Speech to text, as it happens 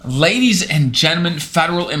Ladies and gentlemen,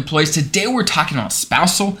 federal employees, today we're talking about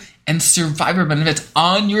spousal and survivor benefits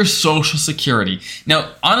on your Social Security.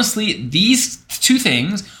 Now, honestly, these two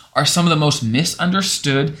things are some of the most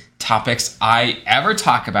misunderstood topics I ever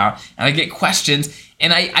talk about, and I get questions,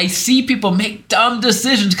 and I see people make dumb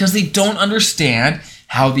decisions because they don't understand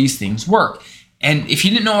how these things work. And if you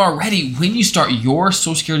didn't know already, when you start your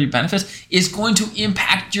Social Security benefits, it's going to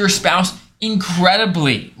impact your spouse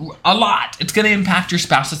incredibly, a lot. It's going to impact your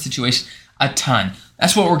spouse's situation a ton.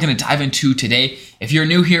 That's what we're going to dive into today. If you're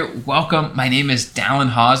new here, welcome. My name is Dallin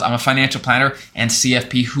Hawes. I'm a financial planner and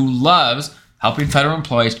CFP who loves helping federal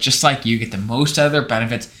employees just like you get the most out of their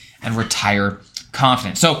benefits and retire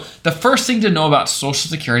confident. So the first thing to know about Social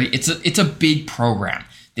Security, it's a big program.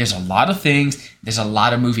 There's a lot of things. There's a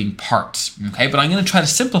lot of moving parts. Okay, but I'm going to try to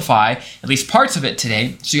simplify at least parts of it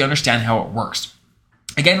today so you understand how it works.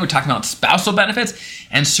 Again, we're talking about spousal benefits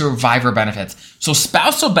and survivor benefits. So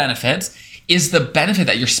spousal benefits is the benefit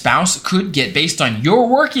that your spouse could get based on your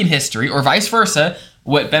working history, or vice versa,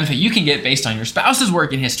 what benefit you can get based on your spouse's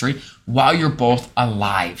working history while you're both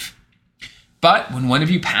alive. But when one of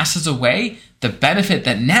you passes away, the benefit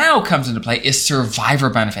that now comes into play is survivor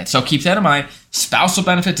benefits. So keep that in mind. Spousal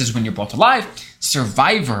benefits is when you're both alive.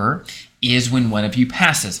 Survivor is when one of you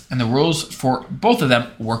passes. And the rules for both of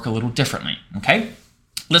them work a little differently, okay?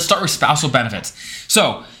 Let's start with spousal benefits.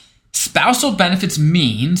 So spousal benefits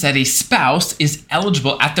means that a spouse is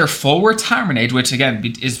eligible at their full retirement age, which again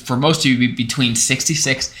is for most of you between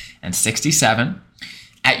 66 and 67.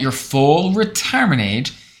 At your full retirement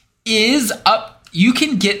age you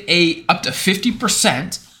can get up to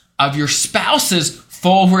 50% of your spouse's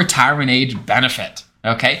full retirement age benefit.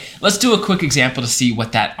 Okay, let's do a quick example to see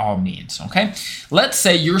what that all means. Okay, let's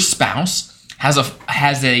say your spouse has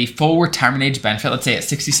a full retirement age benefit, let's say at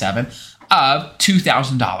 67, of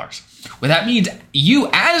 $2,000. Well, that means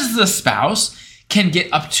you as the spouse can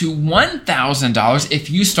get up to $1,000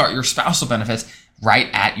 if you start your spousal benefits right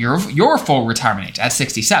at your full retirement age at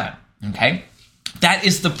 67. Okay, that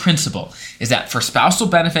is the principle, is that for spousal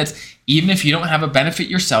benefits, even if you don't have a benefit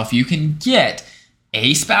yourself, you can get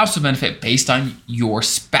a spousal benefit based on your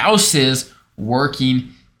spouse's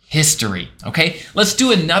working history. Okay, let's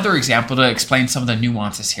do another example to explain some of the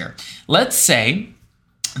nuances here. Let's say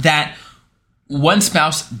that one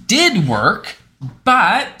spouse did work,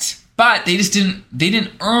 but they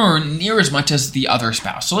didn't earn near as much as the other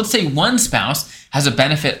spouse. So let's say one spouse has a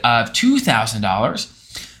benefit of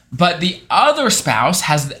 $2,000, but the other spouse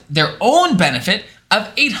has their own benefit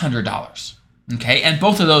of $800. Okay, and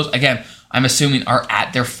both of those, again, I'm assuming are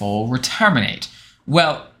at their full retirement age.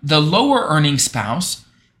 Well, the lower earning spouse,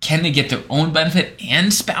 can they get their own benefit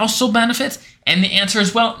and spousal benefits? And the answer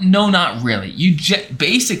is, well, no, not really.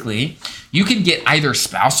 Basically, you can get either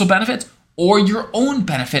spousal benefits or your own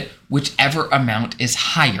benefit, whichever amount is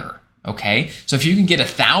higher, okay? So if you can get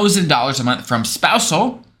 $1,000 a month from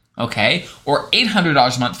spousal, okay, or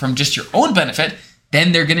 $800 a month from just your own benefit,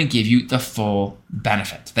 then they're going to give you the full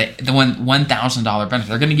benefit, the $1,000 benefit.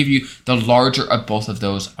 They're going to give you the larger of both of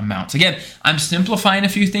those amounts. Again, I'm simplifying a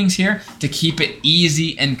few things here to keep it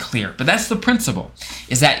easy and clear, but that's the principle,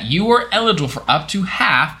 is that you are eligible for up to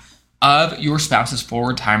half of your spouse's full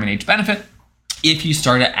retirement age benefit if you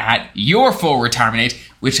start it at your full retirement age,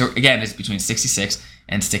 which again is between 66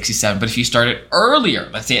 and 67. But if you start it earlier,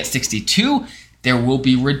 let's say at 62, there will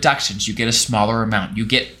be reductions. You get a smaller amount. You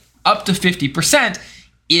get up to 50%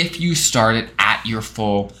 if you start it at your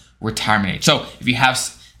full retirement age. So if you have,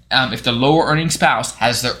 if the lower earning spouse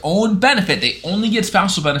has their own benefit, they only get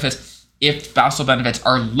spousal benefits if spousal benefits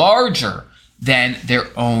are larger than their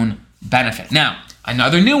own benefit. Now,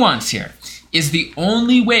 another nuance here is the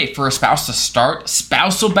only way for a spouse to start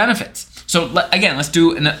spousal benefits. So again, let's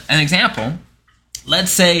do an example.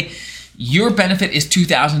 Let's say your benefit is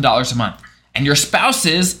 $2,000 a month and your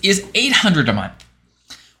spouse's is $800 a month.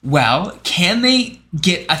 Well, can they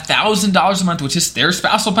get $1,000 a month, which is their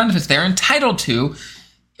spousal benefits they're entitled to?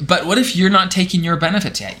 But what if you're not taking your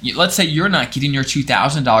benefits yet? Let's say you're not getting your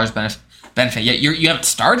 $2,000 benefit yet. You haven't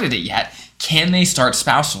started it yet. Can they start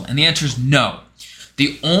spousal? And the answer is no.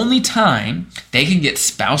 The only time they can get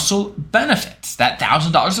spousal benefits, that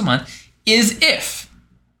 $1,000 a month, is if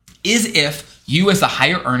you as the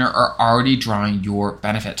higher earner are already drawing your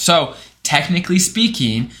benefit. So technically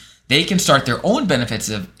speaking, they can start their own benefits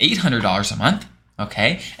of $800 a month,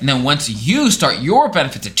 okay? And then once you start your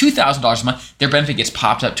benefits at $2,000 a month, their benefit gets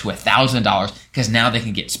popped up to $1,000 because now they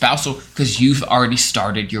can get spousal because you've already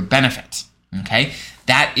started your benefits, okay?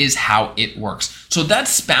 That is how it works. So that's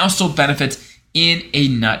spousal benefits in a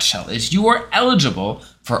nutshell, is you are eligible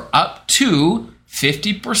for up to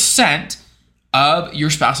 50% of your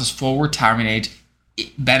spouse's full retirement age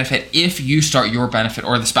benefit if you start your benefit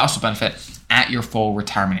or the spousal benefit at your full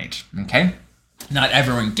retirement age, okay? Not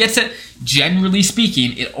everyone gets it. Generally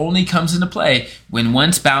speaking, it only comes into play when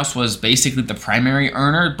one spouse was basically the primary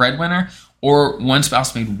earner, breadwinner, or one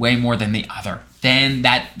spouse made way more than the other. Then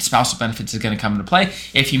that spousal benefits is going to come into play.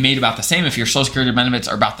 If you made about the same, if your Social Security benefits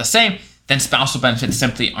are about the same, then spousal benefits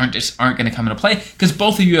simply aren't going to come into play because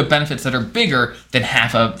both of you have benefits that are bigger than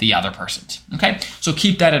half of the other person's. Okay, so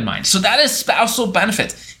keep that in mind. So that is spousal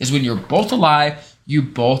benefits, is when you're both alive, you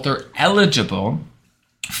both are eligible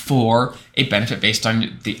for a benefit based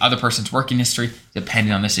on the other person's working history,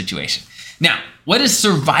 depending on the situation. Now, what is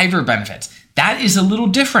survivor benefits? That is a little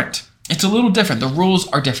different. It's a little different. The rules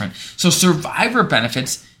are different. So survivor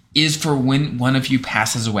benefits is for when one of you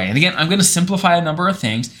passes away. And again, I'm going to simplify a number of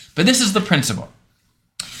things, but this is the principle.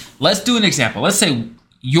 Let's do an example. Let's say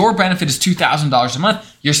your benefit is $2,000 a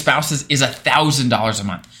month. Your spouse's is $1,000 a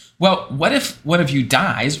month. Well, what if one of you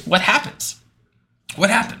dies? What happens? What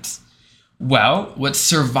happens? Well, what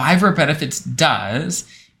survivor benefits does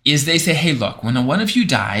is they say, hey, look, when one of you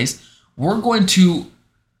dies, we're going to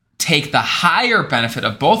take the higher benefit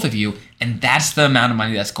of both of you, and that's the amount of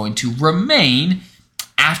money that's going to remain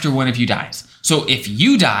after one of you dies. So if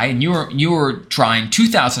you die and you're drawing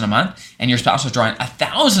 $2,000 a month and your spouse was drawing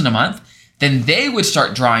 $1,000 a month, then they would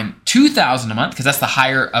start drawing $2,000 a month because that's the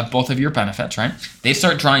higher of both of your benefits, right? They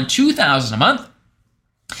start drawing $2,000 a month,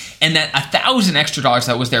 and that $1,000 extra dollars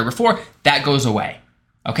that was there before, that goes away.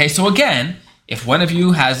 Okay, so again, if one of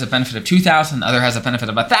you has a benefit of $2,000, the other has a benefit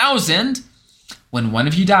of $1,000, when one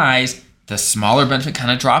of you dies, the smaller benefit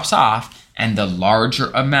kind of drops off, and the larger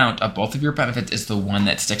amount of both of your benefits is the one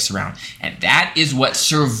that sticks around. And that is what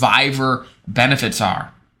survivor benefits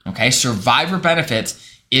are. Okay, survivor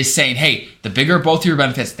benefits is saying, hey, the bigger both of your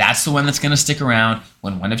benefits, that's the one that's going to stick around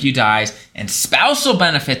when one of you dies. And spousal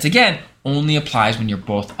benefits, again, only applies when you're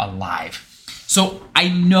both alive. So I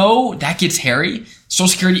know that gets hairy. Social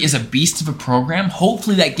Security is a beast of a program.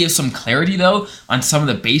 Hopefully that gives some clarity, though, on some of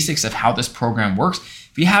the basics of how this program works.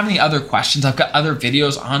 If you have any other questions, I've got other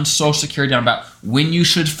videos on Social Security about when you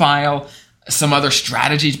should file, some other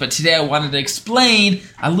strategies, but today I wanted to explain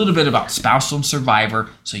a little bit about spousal and survivor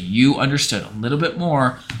so you understood a little bit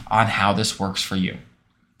more on how this works for you.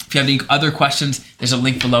 If you have any other questions, there's a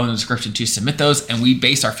link below in the description to submit those, and we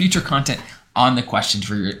base our future content on the questions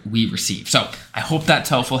we receive. So I hope that's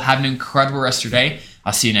helpful. Have an incredible rest of your day.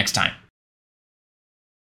 I'll see you next time.